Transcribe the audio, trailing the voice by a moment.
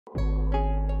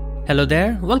Hello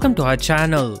there, welcome to our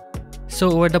channel.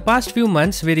 So over the past few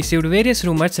months, we received various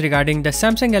rumors regarding the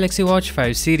Samsung Galaxy Watch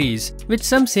 5 series, with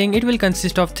some saying it will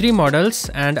consist of 3 models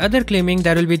and other claiming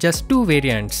there will be just 2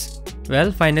 variants.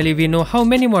 Well, finally we know how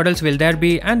many models will there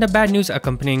be and the bad news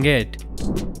accompanying it.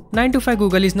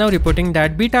 9to5Google is now reporting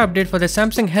that beta update for the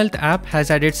Samsung Health app has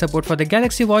added support for the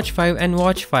Galaxy Watch 5 and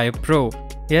Watch 5 Pro.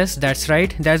 Yes, that's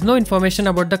right, there's no information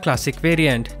about the classic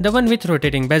variant, the one with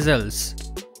rotating bezels.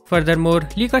 Furthermore,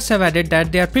 leakers have added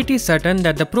that they are pretty certain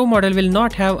that the Pro model will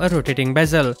not have a rotating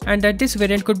bezel and that this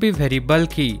variant could be very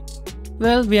bulky.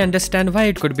 Well, we understand why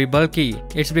it could be bulky.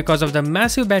 It's because of the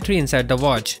massive battery inside the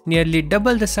watch, nearly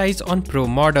double the size on Pro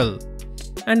model.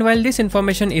 And while this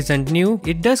information isn't new,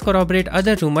 it does corroborate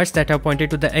other rumors that have pointed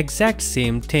to the exact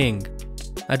same thing.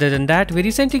 Other than that, we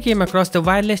recently came across the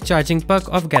wireless charging perk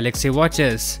of Galaxy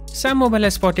watches. Sam Mobile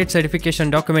has spotted certification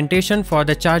documentation for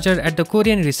the charger at the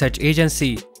Korean research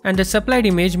agency, and the supplied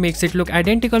image makes it look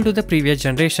identical to the previous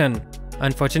generation.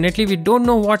 Unfortunately, we don't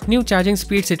know what new charging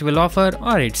speeds it will offer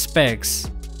or its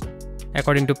specs.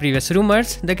 According to previous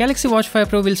rumors, the Galaxy Watch 5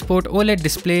 Pro will sport OLED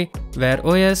display, Wear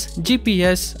OS,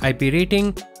 GPS, IP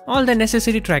rating, all the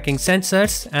necessary tracking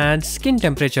sensors, and skin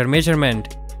temperature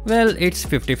measurement. Well, it's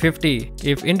 50-50.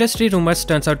 If industry rumors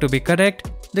turns out to be correct,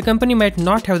 the company might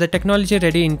not have the technology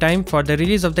ready in time for the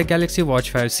release of the Galaxy Watch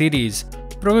 5 series.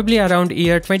 Probably around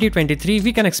year 2023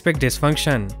 we can expect this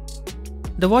function.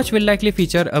 The watch will likely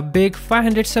feature a big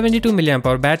 572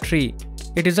 mAh battery.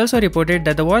 It is also reported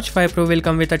that the Watch 5 Pro will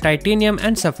come with a titanium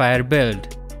and sapphire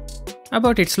build.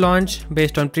 About its launch,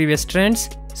 based on previous trends,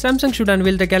 Samsung should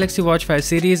unveil the Galaxy Watch 5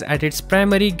 series at its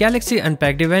primary Galaxy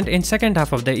Unpacked event in second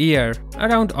half of the year,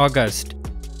 around August.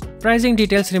 Pricing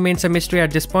details remains a mystery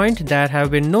at this point, there have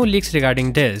been no leaks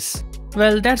regarding this.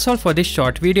 Well, that's all for this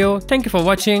short video, thank you for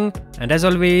watching, and as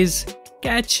always,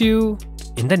 catch you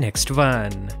in the next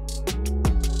one.